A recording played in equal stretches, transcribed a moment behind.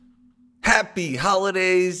Happy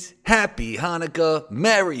holidays, happy Hanukkah,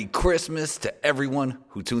 Merry Christmas to everyone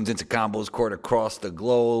who tunes into Combos Court across the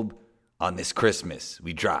globe. On this Christmas,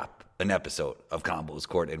 we drop an episode of Combos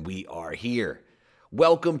Court, and we are here.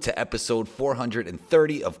 Welcome to episode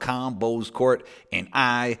 430 of Combos Court, and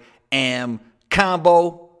I am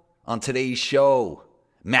Combo. On today's show,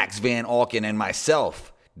 Max Van Auken and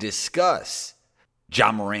myself discuss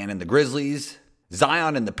Ja Morant and the Grizzlies,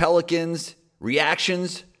 Zion and the Pelicans,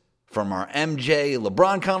 reactions from our MJ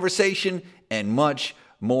LeBron conversation, and much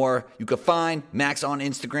more. You can find Max on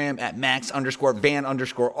Instagram at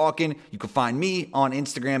Max_Van_Auken. You can find me on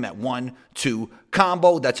Instagram at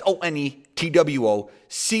 12combo. That's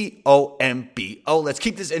ONETWOCOMBO. Let's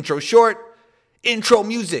keep this intro short. Intro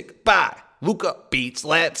music by Luca Beats.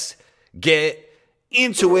 Let's get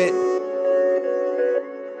into it.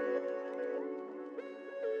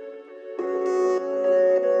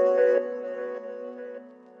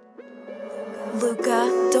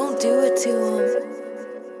 Luca, don't do it to him.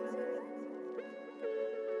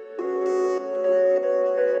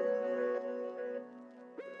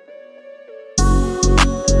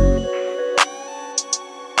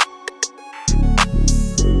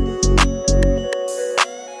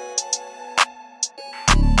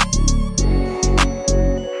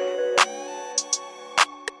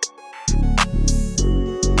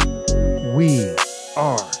 We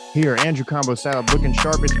are here. Andrew Combo style, looking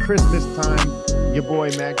sharp. It's Christmas time. Your boy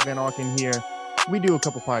Max Van Auken here. We do a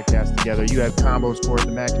couple podcasts together. You have Combos Court,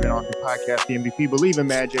 the Max Van Auken podcast, the MVP, Believe in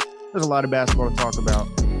Magic. There's a lot of basketball to talk about.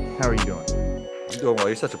 How are you doing? I'm doing well.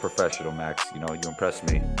 You're such a professional, Max. You know, you impress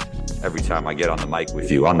me every time I get on the mic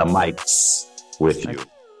with you. On the mics with you.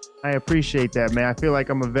 I appreciate that, man. I feel like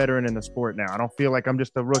I'm a veteran in the sport now. I don't feel like I'm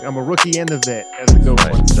just a rookie. I'm a rookie and the vet, as it goes.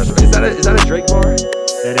 Right. Is that a Drake bar?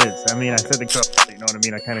 It is. I mean, I said the cup. You know what I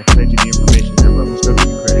mean? I kind of fed you the information there, but I'm still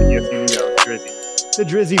giving you credit. Yes, you know, Drizzy. The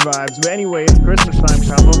Drizzy vibes. But anyway, it's Christmas time,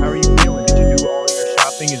 Combo. How are you feeling? Did you do all your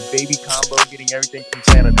shopping? Is baby Combo getting everything from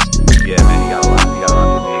Santa this year? Yeah, man, he got a lot. He got a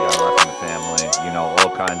lot for me. He got a lot from the family. You know,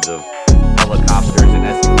 all kinds of helicopters and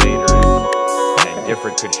escalators and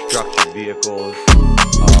different construction vehicles.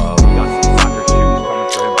 We got some soccer shoes coming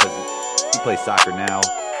for him because he plays soccer now.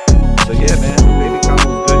 So yeah, man, baby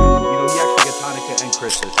Combo's good. You know, he actually gets Hanukkah and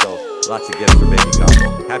Christmas, so lots of gifts for baby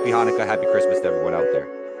Combo. Happy Hanukkah, happy Christmas to everyone out there.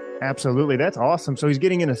 Absolutely. That's awesome. So he's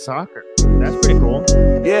getting into soccer. That's pretty cool.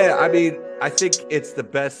 Yeah, I mean, I think it's the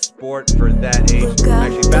best sport for that age.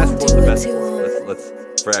 Actually, basketball's the best sport. Let's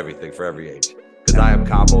for everything, for every age. Because I am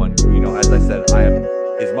Combo, and you know, as I said, I am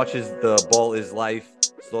as much as the ball is life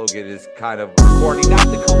slogan is kind of corny. Not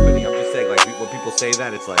the company. I'm just saying, like when people say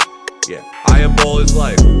that, it's like, yeah, I am ball is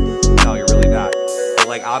life. No, you're really not. But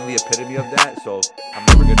like, I'm the epitome of that. So I'm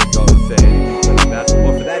never gonna go and say anything like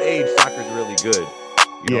basketball. For that age, soccer's really good.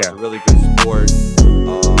 You know, it's a really good sport.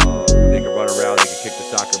 They can run around, they can kick the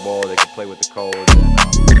soccer ball, they can play with the codes, and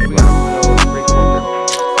we got a great program.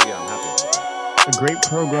 So yeah, I'm happy about that. A great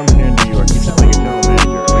program here in New York. You sound like a general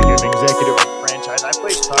manager, like an executive of a franchise. I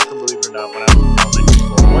played soccer, believe it or not, when I was in elementary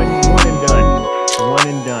school. One and done. One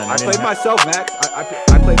and done. I played myself, Max.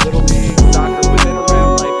 I played Little League soccer within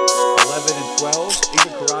around like 11 and 12,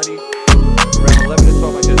 even karate. Around 11 and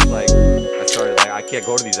 12, I started like, I can't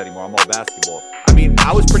go to these anymore. I'm all basketball. I mean,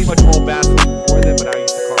 I was pretty much all basketball before then, but I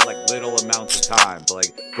used to carve like little amounts of time to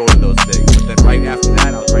like go to those things. But then right after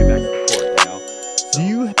that, I was right back to the court, you know? So.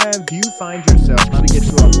 Do you find yourself, not to get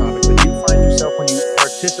too off topic, but do you find yourself when you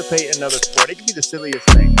participate in another sport, it can be the silliest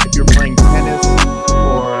thing. If you're playing tennis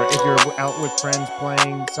or if you're out with friends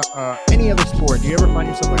playing any other sport, do you ever find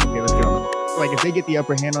yourself like, okay, let's go? Like if they get the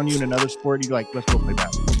upper hand on you in another sport, you're like, let's go play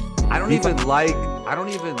basketball. I don't even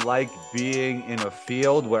like being in a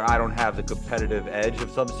field where I don't have the competitive edge of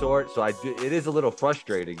some sort. So it is a little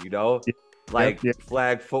frustrating, you know, like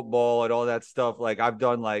flag football and all that stuff. Like I've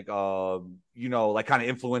done like, you know, like kind of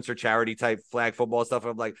influencer charity type flag football stuff.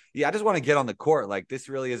 I'm like, yeah, I just want to get on the court. Like this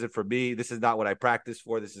really isn't for me. This is not what I practice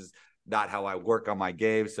for. This is not how I work on my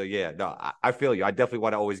game. So yeah, no, I feel you. I definitely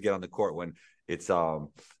want to always get on the court when it's a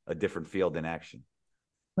different field in action.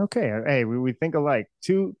 Okay. Hey, we think alike.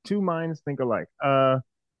 Two minds think alike.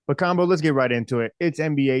 But Combo, let's get right into it. It's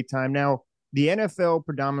NBA time. Now, the NFL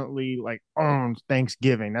predominantly like owns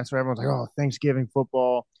Thanksgiving. That's why everyone's like, oh, Thanksgiving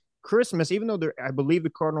football. Christmas, even though I believe the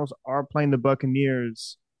Cardinals are playing the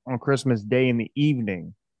Buccaneers on Christmas Day in the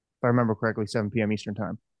evening, if I remember correctly, 7 p.m. Eastern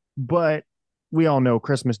time. But we all know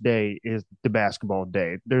Christmas Day is the basketball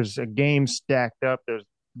day. There's a game stacked up. There's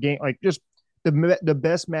game like just the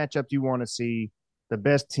best matchups you want to see, the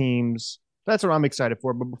best teams. That's what I'm excited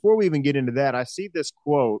for. But before we even get into that, I see this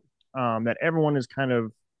quote that everyone is kind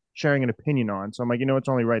of sharing an opinion on. So I'm like, it's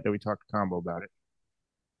only right that we talk to Combo about it.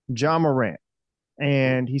 John Morant,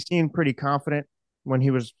 and he seemed pretty confident when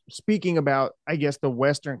he was speaking about, I guess, the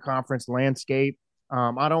Western Conference landscape.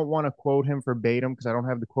 I don't want to quote him verbatim because I don't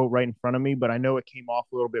have the quote right in front of me, but I know it came off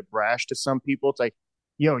a little bit brash to some people. It's like,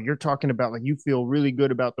 yo, you're talking about like you feel really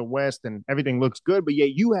good about the West and everything looks good, but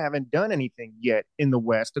yet you haven't done anything yet in the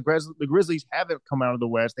West. The Grizzlies haven't come out of the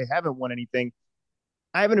West. They haven't won anything.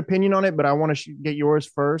 I have an opinion on it, but I want to get yours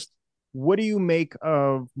first. What do you make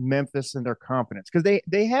of Memphis and their confidence? Because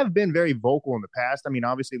they have been very vocal in the past. I mean,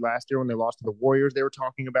 obviously last year when they lost to the Warriors, they were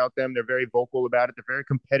talking about them. They're very vocal about it. They're very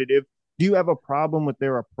competitive. Do you have a problem with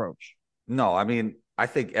their approach? No, I mean, I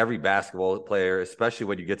think every basketball player, especially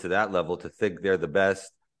when you get to that level, to think they're the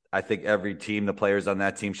best. I think every team, the players on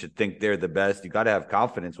that team should think they're the best. You got to have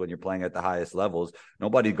confidence when you're playing at the highest levels.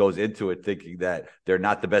 Nobody goes into it thinking that they're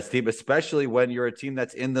not the best team, especially when you're a team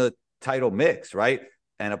that's in the title mix, right?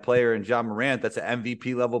 And a player in John Morant that's an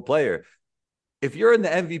MVP level player. If you're in the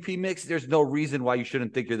MVP mix, there's no reason why you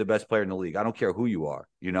shouldn't think you're the best player in the league. I don't care who you are,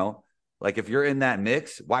 you know? Like if you're in that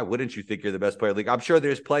mix, why wouldn't you think you're the best player in the league? I'm sure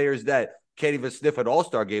there's players that can't even sniff an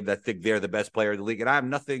all-star game that think they're the best player in the league. And I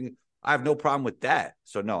have no problem with that.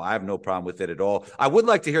 So no, I have no problem with it at all. I would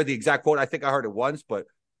like to hear the exact quote. I think I heard it once, but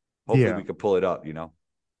hopefully Yeah. we could pull it up,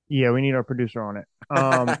 Yeah, we need our producer on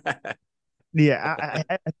it. Yeah,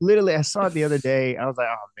 I literally I saw it the other day. I was like,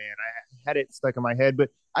 oh man, I had it stuck in my head, but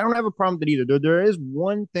I don't have a problem with it either. There is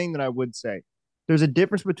one thing that I would say. There's a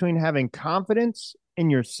difference between having confidence in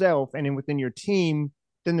yourself and within your team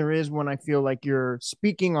than there is when I feel like you're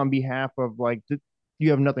speaking on behalf of like you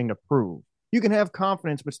have nothing to prove. You can have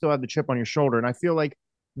confidence but still have the chip on your shoulder. And I feel like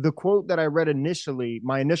the quote that I read initially,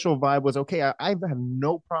 my initial vibe was okay, I have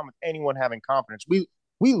no problem with anyone having confidence.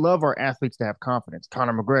 We love our athletes to have confidence.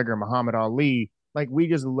 Conor McGregor, Muhammad Ali, like we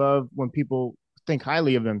just love when people think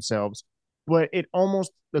highly of themselves. But it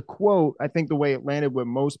almost the quote, I think the way it landed with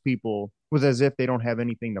most people was as if they don't have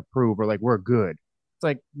anything to prove or like we're good. It's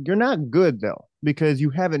like you're not good though because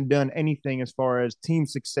you haven't done anything as far as team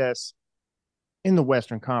success in the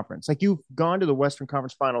Western Conference. Like you've gone to the Western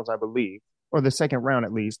Conference Finals, I believe, or the second round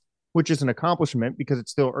at least, which is an accomplishment because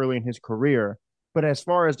it's still early in his career. But as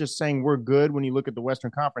far as just saying we're good when you look at the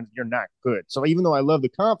Western Conference, you're not good. So even though I love the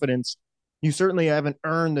confidence, you certainly haven't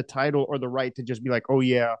earned the title or the right to just be like, oh,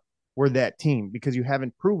 yeah, we're that team because you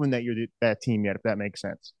haven't proven that you're that team yet, if that makes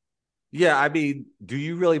sense. Yeah, I mean, do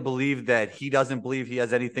you really believe that he doesn't believe he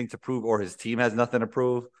has anything to prove or his team has nothing to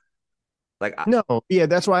prove? Like, No, yeah,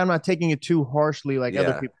 that's why I'm not taking it too harshly like other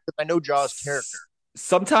yeah. people. I know Jaw's character.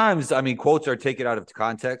 Sometimes, I mean, quotes are taken out of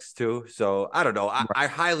context too. So I don't know. Right. I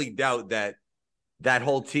highly doubt that that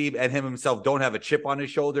whole team and him himself don't have a chip on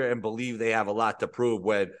his shoulder and believe they have a lot to prove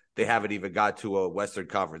when they haven't even got to a Western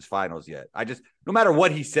Conference Finals yet. No matter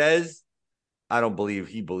what he says, I don't believe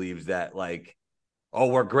he believes that, like, oh,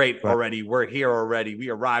 we're great Right. already. We're here already. We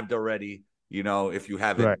arrived already. If you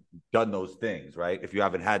haven't Right. done those things, right? If you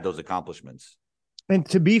haven't had those accomplishments. And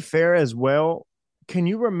to be fair as well, can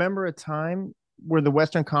you remember a time where the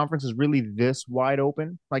Western Conference is really this wide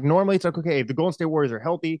open? Like normally it's like, okay, if the Golden State Warriors are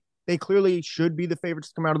healthy, they clearly should be the favorites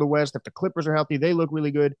to come out of the West. If the Clippers are healthy, they look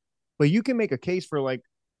really good. But you can make a case for like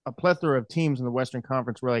a plethora of teams in the Western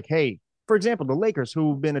Conference where like, hey, for example, the Lakers,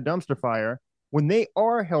 who've been a dumpster fire, when they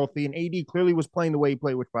are healthy and AD clearly was playing the way he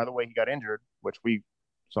played, which by the way, he got injured, which we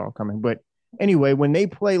saw coming. But anyway, when they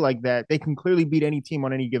play like that, they can clearly beat any team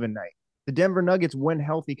on any given night. The Denver Nuggets, when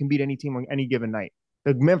healthy, can beat any team on any given night.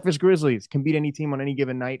 The Memphis Grizzlies can beat any team on any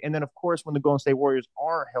given night. And then, of course, when the Golden State Warriors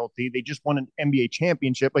are healthy, they just won an NBA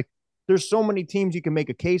championship. Like, there's so many teams you can make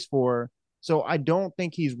a case for. So I don't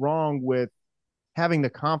think he's wrong with having the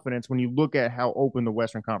confidence when you look at how open the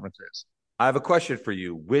Western Conference is. I have a question for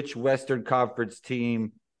you. Which Western Conference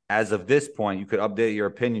team, as of this point, you could update your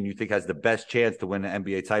opinion, you think has the best chance to win the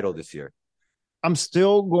NBA title this year? I'm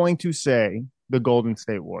still going to say the Golden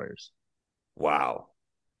State Warriors. Wow.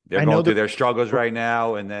 They're I know going through the their struggles right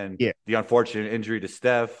now. And then yeah, the unfortunate injury to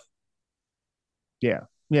Steph. yeah,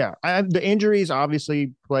 yeah. The injuries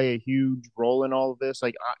obviously play a huge role in all of this.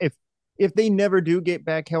 Like if they never do get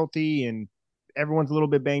back healthy and everyone's a little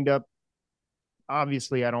bit banged up,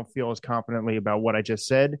 obviously I don't feel as confidently about what I just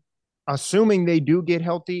said. Assuming they do get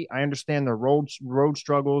healthy, I understand the road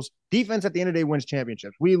struggles. Defense at the end of the day wins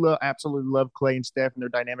championships. We absolutely love Clay and Steph and their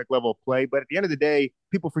dynamic level of play, but at the end of the day,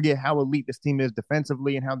 people forget how elite this team is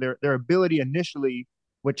defensively and how their ability initially,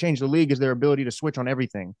 what changed the league is their ability to switch on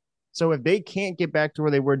everything. So if they can't get back to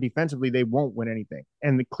where they were defensively, they won't win anything.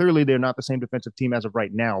 And clearly they're not the same defensive team as of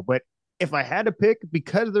right now. But if I had to pick,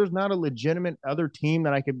 because there's not a legitimate other team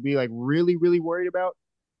that I could be like really, really worried about,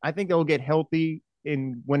 I think they'll get healthy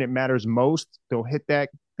in when it matters most. They'll hit that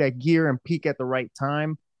gear and peak at the right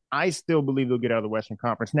time. I still believe they'll get out of the Western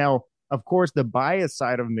Conference. Now, of course, the bias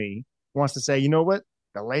side of me wants to say, you know what?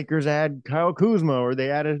 The Lakers add Kyle Kuzma or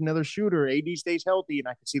they added another shooter. AD stays healthy, and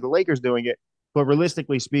I can see the Lakers doing it. But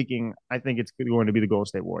realistically speaking, I think it's going to be the Golden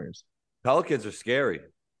State Warriors. Pelicans are scary.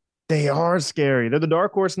 They are scary. They're the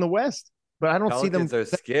dark horse in the West, but I don't see them Pelicans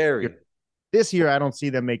are scary. this year. I don't see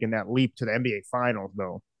them making that leap to the NBA Finals,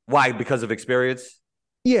 though. Why? Because of experience?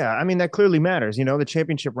 Yeah, I mean that clearly matters. You know, the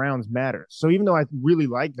championship rounds matter. So even though I really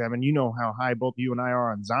like them, and you know how high both you and I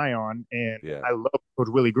are on Zion, and Yeah. I love Coach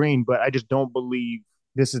Willie Green, but I just don't believe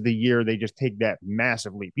this is the year they just take that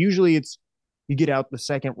massive leap. Usually, it's you get out the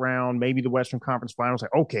second round, maybe the Western Conference Finals.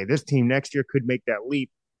 Like, okay, this team next year could make that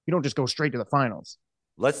leap. You don't just go straight to the finals.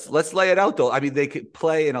 Let's lay it out though. I mean, they could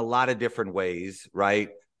play in a lot of different ways, right?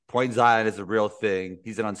 Point Zion is a real thing.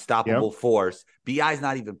 He's an unstoppable force. BI's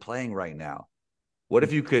not even playing right now. What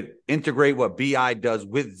if you could integrate what BI does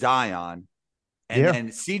with Zion? And then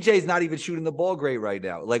CJ's not even shooting the ball great right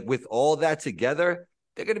now. Like with all that together,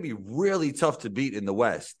 they're going to be really tough to beat in the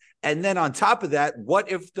West. And then on top of that,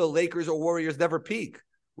 what if the Lakers or Warriors never peak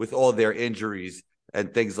with all their injuries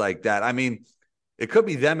and things like that? I mean, it could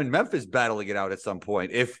be them and Memphis battling it out at some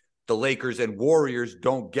point if the Lakers and Warriors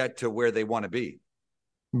don't get to where they want to be.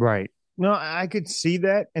 Right. No, I could see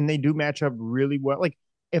that, and they do match up really well. Like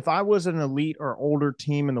if I was an elite or older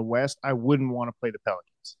team in the West, I wouldn't want to play the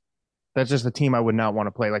Pelicans. That's just a team I would not want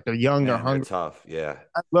to play. Like they're young, they're hungry. They're tough, yeah.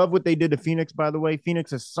 I love what they did to Phoenix, by the way.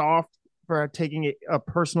 Phoenix is soft for taking it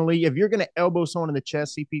personally. If you're going to elbow someone in the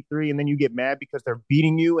chest, CP3, and then you get mad because they're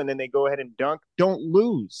beating you and then they go ahead and dunk, don't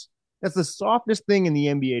lose. That's the softest thing in the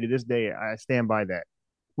NBA to this day. I stand by that.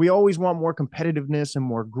 We always want more competitiveness and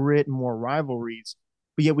more grit and more rivalries,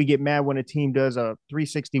 but yet we get mad when a team does a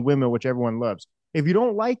 360 windmill, which everyone loves. If you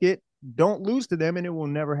don't like it, don't lose to them and it will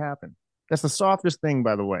never happen. That's the softest thing,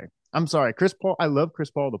 by the way. I'm sorry, Chris Paul. I love Chris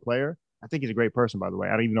Paul, the player. I think he's a great person, by the way.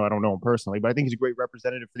 I don't know him personally, but I think he's a great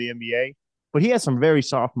representative for the NBA. But he has some very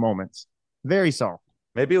soft moments. Very soft.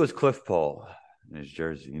 Maybe it was Cliff Paul in his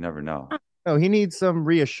jersey. You never know. No, he needs some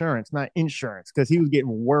reassurance, not insurance, because he was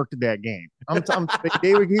getting worked that game.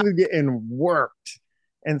 He was getting worked.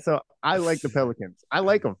 And so I like the Pelicans. I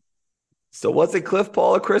like them. So was it Cliff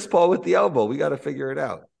Paul or Chris Paul with the elbow? We got to figure it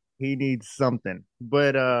out. He needs something.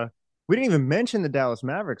 But we didn't even mention the Dallas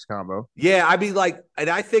Mavericks combo. Yeah, I mean, and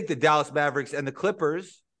I think the Dallas Mavericks and the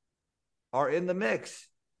Clippers are in the mix.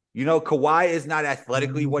 You know, Kawhi is not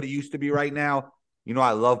athletically what he used to be right now. You know,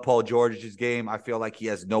 I love Paul George's game. I feel like he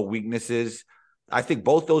has no weaknesses. I think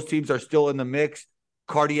both those teams are still in the mix.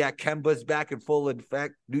 Cardiac Kemba's back in full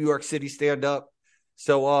effect. New York City stand up.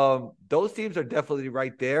 So those teams are definitely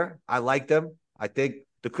right there. I like them. I think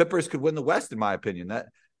the Clippers could win the West, in my opinion.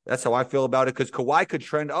 That's how I feel about it, because Kawhi could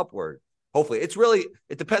trend upward. Hopefully.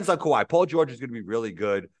 It depends on Kawhi. Paul George is going to be really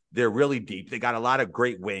good. They're really deep. They got a lot of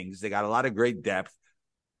great wings. They got a lot of great depth.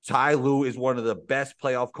 Ty Lue is one of the best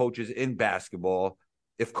playoff coaches in basketball.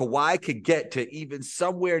 If Kawhi could get to even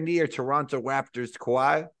somewhere near Toronto Raptors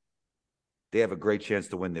Kawhi, they have a great chance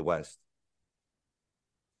to win the West.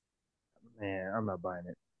 Man, I'm not buying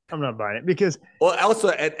it because. Well, also,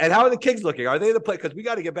 and how are the Kings looking? Are they the play? Because we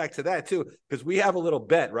got to get back to that too, because we have a little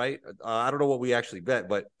bet, right? I don't know what we actually bet,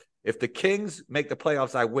 but if the Kings make the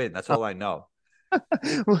playoffs, I win. That's all I know.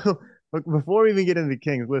 Well, look, before we even get into the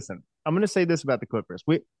Kings, listen, I'm going to say this about the Clippers.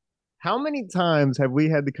 How many times have we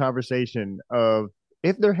had the conversation of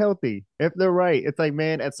if they're healthy, if they're right? It's like,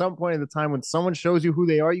 man, at some point in the time when someone shows you who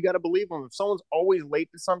they are, you got to believe them. If someone's always late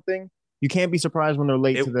to something, you can't be surprised when they're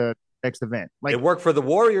late to the next event. Like, it worked for the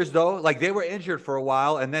Warriors though. Like they were injured for a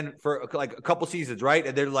while, and then for like a couple seasons, right?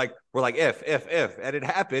 And they're like, we're like, if, and it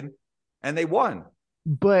happened, and they won.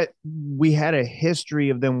 But we had a history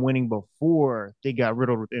of them winning before they got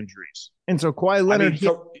riddled with injuries. And so Kawhi Leonard.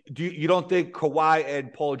 So you don't think Kawhi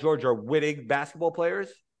and Paul George are winning basketball players?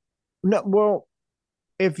 No, well,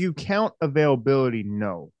 if you count availability,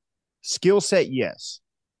 no. Skill set, yes.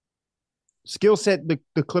 Skill set,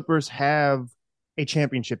 the Clippers have a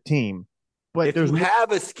championship team. But if you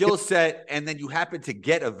have a skill set and then you happen to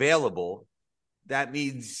get available, that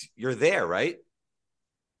means you're there, right?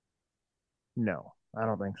 No. I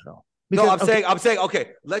don't think so. Because, I'm saying,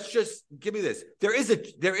 okay, let's just give me this. There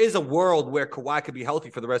is a world where Kawhi could be healthy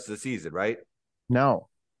for the rest of the season, right? No.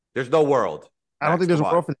 There's no world. I don't think there's a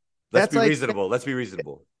world for that. Let's be reasonable. Let's be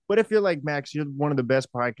reasonable. What if you're like, Max, you're one of the best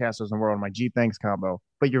podcasters in the world, my G Thanks combo,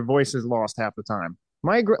 but your voice is lost half the time.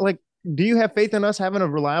 Do you have faith in us having a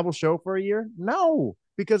reliable show for a year? No,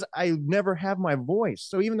 because I never have my voice.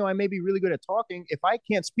 So even though I may be really good at talking, if I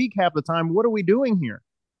can't speak half the time, what are we doing here?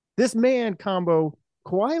 This man combo,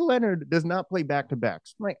 Kawhi Leonard does not play back to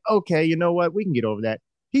backs. I'm like, okay, you know what? We can get over that.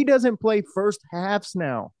 He doesn't play first halves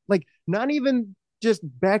now. Like, not even just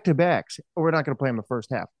back to backs, or we're not going to play him the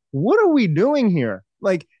first half. What are we doing here?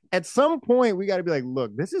 Like, at some point, we got to be like,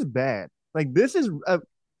 look, this is bad. Like,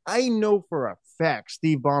 I know for a fact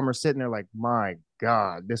Steve Ballmer sitting there like, my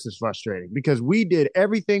God, this is frustrating because we did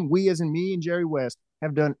everything. We, as in me and Jerry West,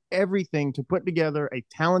 have done everything to put together a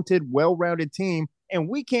talented, well-rounded team, and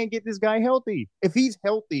we can't get this guy healthy. If he's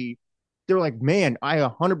healthy, they're like, man, I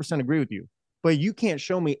 100% agree with you. But you can't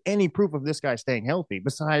show me any proof of this guy staying healthy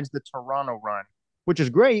besides the Toronto run, which is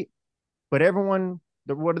great. But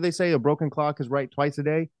what do they say? A broken clock is right twice a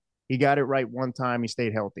day. He got it right one time. He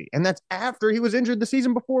stayed healthy. And that's after he was injured the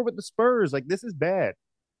season before with the Spurs. Like, this is bad.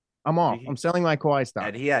 I'm off. I'm selling my Kawhi stock.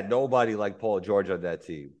 And he had nobody like Paul George on that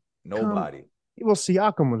team. Nobody. Well,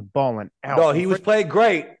 Siakam was balling out. No, he was playing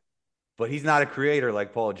great, but he's not a creator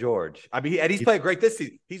like Paul George. I mean, and he's playing great this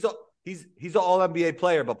season. He's an all NBA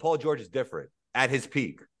player, but Paul George is different at his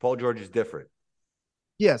peak. Paul George is different.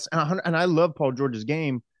 Yes, and I love Paul George's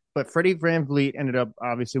game, but Freddie VanVleet ended up,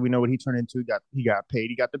 obviously, we know what he turned into. He got paid.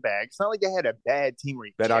 He got the bag. It's not like they had a bad team where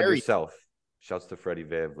he Bet on yourself. Shouts to Freddie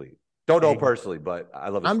VanVleet. Don't know personally, but I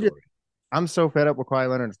love his story. I'm so fed up with Kawhi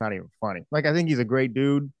Leonard, it's not even funny. Like, I think he's a great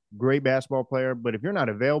dude, great basketball player, but if you're not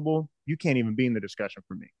available, you can't even be in the discussion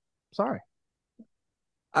for me. Sorry.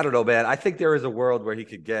 I don't know, man. I think there is a world where he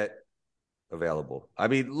could get available. I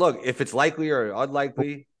mean, look, if it's likely or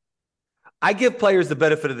unlikely, I give players the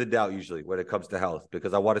benefit of the doubt usually when it comes to health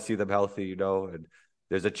because I want to see them healthy, and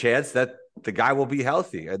there's a chance that the guy will be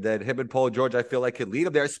healthy. And then him and Paul George, I feel like, can lead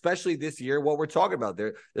him there, especially this year, what we're talking about.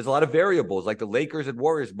 There's a lot of variables. Like the Lakers and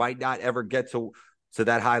Warriors might not ever get to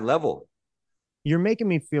that high level. You're making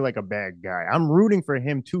me feel like a bad guy. I'm rooting for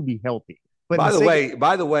him to be healthy. But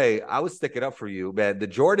by the way, I was sticking up for you, man. The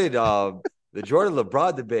Jordan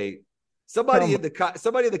LeBron debate. Somebody in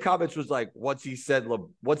the comments was like, once he said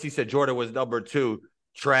Jordan was number 2,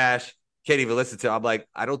 trash. Can't even listen to. I'm like,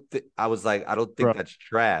 I don't think that's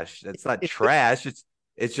trash. That's not trash.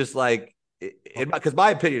 It's just like, because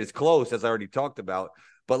my opinion is close, as I already talked about.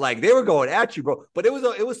 But like they were going at you, bro. But it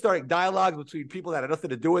was starting dialogue between people that had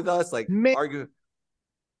nothing to do with us, like arguing.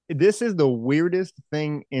 This is the weirdest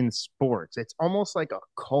thing in sports. It's almost like a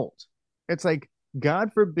cult. It's like,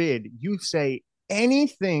 God forbid you say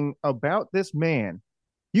anything about this man.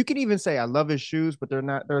 You could even say, I love his shoes, but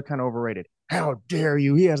they're kind of overrated. How dare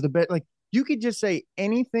you? He has the best. Like, you could just say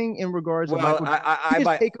anything in regards to Michael.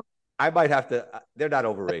 I might have to. They're not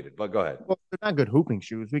overrated, but go ahead. Well, they're not good hooping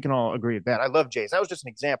shoes. We can all agree with that. I love Jays. That was just an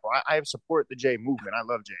example. I support the Jay movement. I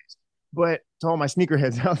love Jays. But to all my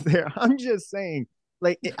sneakerheads out there, I'm just saying,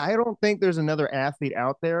 like, I don't think there's another athlete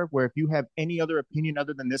out there where if you have any other opinion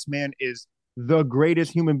other than this man is the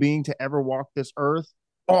greatest human being to ever walk this earth.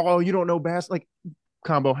 Oh, you don't know basketball. Like,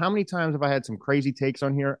 Combo, how many times have I had some crazy takes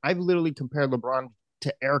on here? I've literally compared LeBron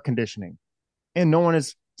to air conditioning, and no one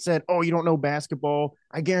has said, "Oh, you don't know basketball."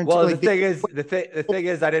 I guarantee. Well, the thing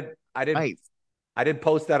is, I didn't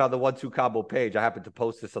post that on the 1-2 Combo page. I happened to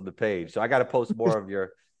post this on the page, so I got to post more of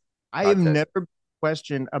your. I have never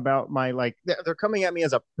questioned about my they're coming at me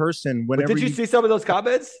as a person. Whenever but did you see some of those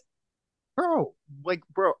comments, bro?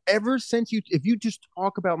 Ever since if you just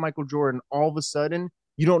talk about Michael Jordan, all of a sudden.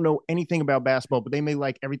 You don't know anything about basketball, but they may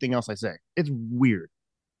like everything else I say. It's weird.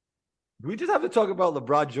 We just have to talk about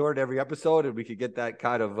LeBron Jordan every episode, and we could get that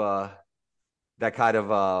kind of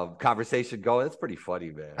conversation going. It's pretty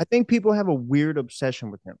funny, man. I think people have a weird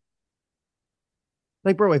obsession with him.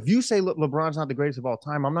 Like, bro, if you say LeBron's not the greatest of all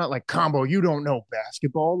time, I'm not like, Combo, you don't know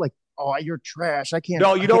basketball. Like, oh, you're trash. I can't.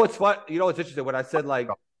 No, what's fun? You know what's interesting? When I said like,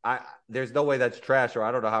 there's no way that's trash, or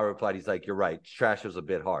I don't know how I replied. He's like, you're right. Trash was a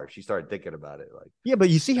bit harsh. He started thinking about it. Like, yeah, but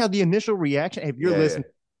you see how the initial reaction, if you're listening to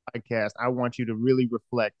the podcast, I want you to really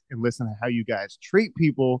reflect and listen to how you guys treat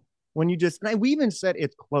people when you we even said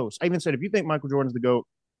it's close. I even said, if you think Michael Jordan's the GOAT,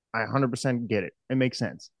 I 100% get it. It makes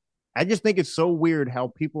sense. I just think it's so weird how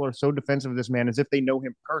people are so defensive of this man as if they know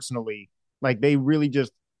him personally. Like they really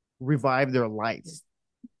just revive their lives.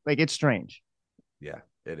 Like it's strange. Yeah,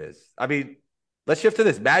 it is. I mean, let's shift to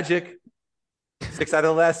this. Magic, 6 out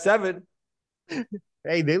of the last 7.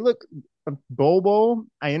 Hey, they look. Bobo,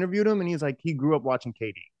 I interviewed him, and he's like, he grew up watching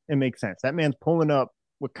KD. It makes sense. That man's pulling up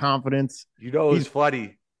with confidence. You know, it's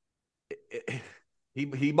funny.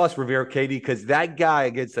 He must revere KD because that guy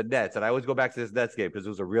against the Nets, and I always go back to this Nets game because it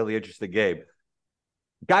was a really interesting game.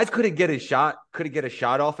 Guys couldn't get a shot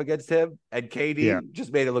off against him, and KD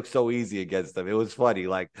just made it look so easy against him. It was funny.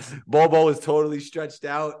 Like Bobo was totally stretched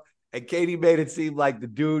out. And KD made it seem like the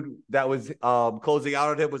dude that was closing out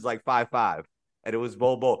on him was like 5'5". and it was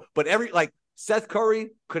Bol. But Seth Curry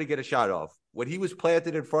couldn't get a shot off. When he was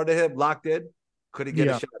planted in front of him, locked in, couldn't get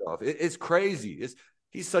a shot off. It's crazy.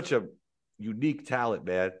 He's such a unique talent,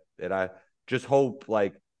 man. And I just hope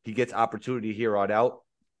he gets opportunity here on out.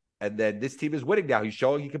 And then this team is winning now. He's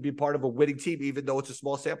showing he can be part of a winning team, even though it's a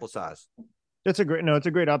small sample size. It's a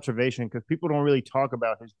great observation because people don't really talk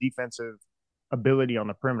about his defensive ability on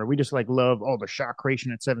the perimeter. We just love the shot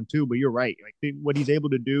creation at 7-2, but you're right. What he's able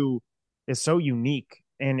to do is so unique,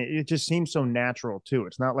 and it just seems so natural too.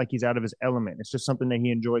 It's not like he's out of his element. It's just something that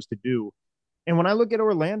he enjoys to do. And when I look at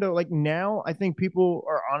Orlando, now, I think people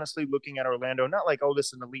are honestly looking at Orlando, not this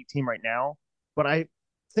is an elite team right now, but I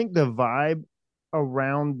think the vibe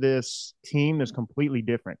around this team is completely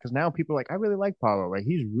different because now people are I really like Paolo.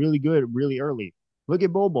 He's really good really early. Look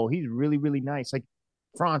at Bol. He's really, really nice.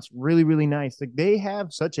 Franz, really, really nice. They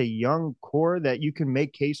have such a young core that you can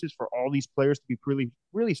make cases for all these players to be really,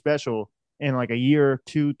 really special in a year,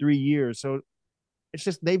 2, 3 years. So it's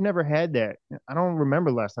just they've never had that. I don't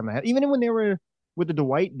remember last time they had. Even when they were with the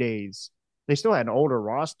Dwight days, they still had an older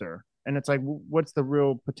roster. And it's what's the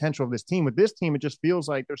real potential of this team? With this team, it just feels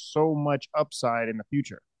like there's so much upside in the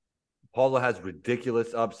future. Paolo has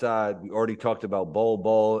ridiculous upside. We already talked about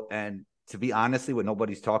Bol. And to be honestly, what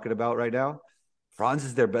nobody's talking about right now, Franz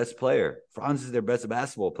is their best player. Franz is their best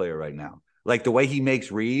basketball player right now. The way he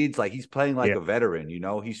makes reads, he's playing a veteran,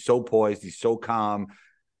 He's so poised. He's so calm.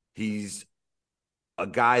 He's a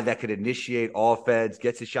guy that could initiate offense,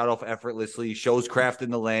 gets his shot off effortlessly, shows craft in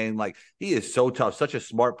the lane. He is so tough, such a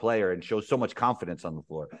smart player, and shows so much confidence on the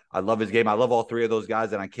floor. I love his game. I love all three of those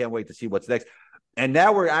guys, and I can't wait to see what's next. And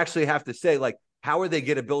now we actually have to say, how are they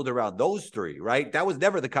going to build around those three, right? That was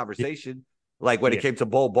never the conversation. When it came to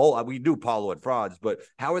Bol, we knew Paolo and Franz, but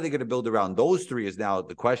how are they going to build around those three is now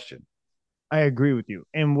the question. I agree with you.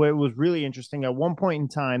 And what was really interesting, at one point in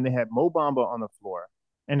time, they had Mo Bamba on the floor.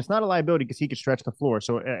 And it's not a liability because he could stretch the floor.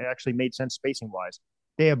 So it actually made sense spacing-wise.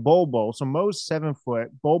 They had Bol. So Mo's 7 foot.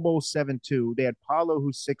 Bo's 7'2". They had Paolo,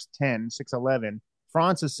 who's 6'10", 6'11".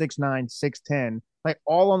 Franz is 6'9", 6'10".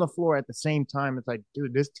 All on the floor at the same time. It's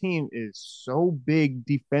dude, this team is so big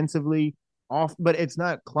defensively off, but it's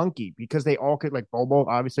not clunky because they all could, Bol,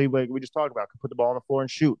 obviously, we just talked about, can put the ball on the floor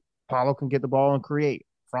and shoot. Paolo can get the ball and create.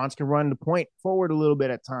 Franz can run the point forward a little bit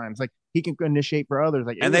at times. He can initiate for others.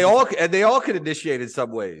 And they all can initiate in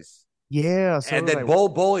some ways. Yeah. So and then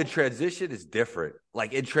Bol in transition is different.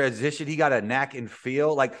 In transition, he got a knack and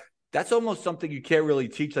feel. That's almost something you can't really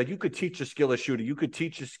teach. You could teach a skill of shooting. You could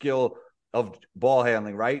teach a skill of ball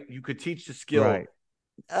handling, right? You could teach the skill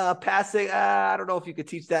passing. I don't know if you could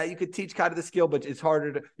teach that. You could teach kind of the skill, but it's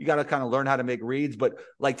harder. You got to kind of learn how to make reads. But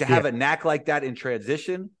to have a knack like that in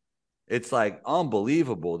transition, it's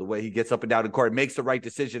unbelievable the way he gets up and down the court, makes the right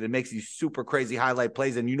decision, and makes these super crazy highlight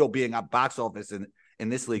plays. And being a box office in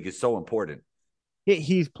this league is so important.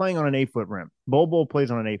 He's playing on an 8-foot rim. Bol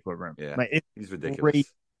plays on an 8-foot rim. Yeah, he's ridiculous. Great.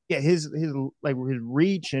 Yeah, his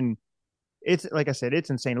reach, and it's like I said, it's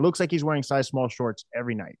insane. It looks like he's wearing size small shorts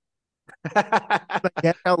every night.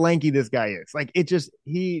 That's how lanky this guy is.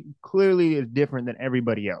 He clearly is different than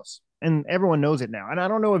everybody else, and everyone knows it now. And I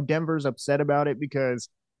don't know if Denver's upset about it because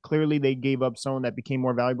clearly they gave up someone that became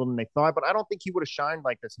more valuable than they thought, but I don't think he would have shined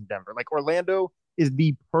like this in Denver. Orlando is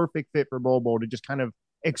the perfect fit for Bol to just kind of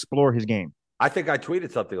explore his game. I think I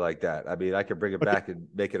tweeted something like that. I mean, I could bring it back and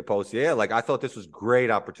make it a post. Yeah, I thought this was great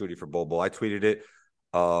opportunity for Bol. I tweeted it.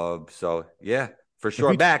 So yeah, for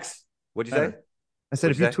sure. Max, what'd you say? I said,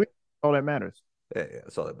 if you tweet, all that matters. Yeah,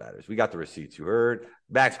 that's all that matters. We got the receipts. You heard.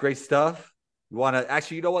 Max, great stuff. You want to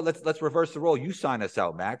actually, you know what? Let's reverse the role. You sign us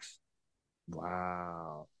out, Max.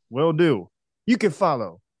 Wow. Will do. You can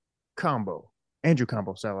follow Andrew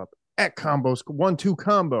Combo Salop at Combos12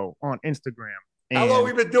 Combo on Instagram. How long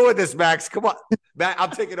have we been doing this, Max? Come on. Matt,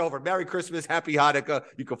 I'm taking over. Merry Christmas. Happy Hanukkah.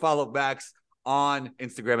 You can follow Max on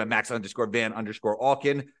Instagram at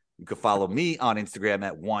Max_Van_Alkin. You can follow me on Instagram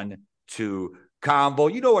at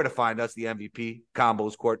 12Combo. You know where to find us, the MVP,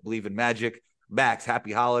 Combos Court, Believe in Magic. Max,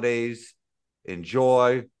 happy holidays.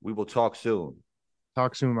 Enjoy. We will talk soon.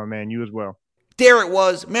 Talk soon, my man. You as well. There it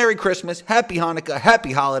was. Merry Christmas, Happy Hanukkah,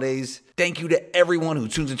 Happy Holidays. Thank you to everyone who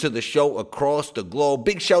tunes into the show across the globe.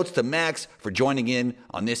 Big shouts to Max for joining in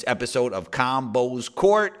on this episode of Combos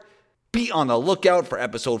Court. Be on the lookout for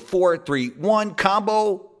episode 431.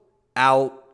 Combo out.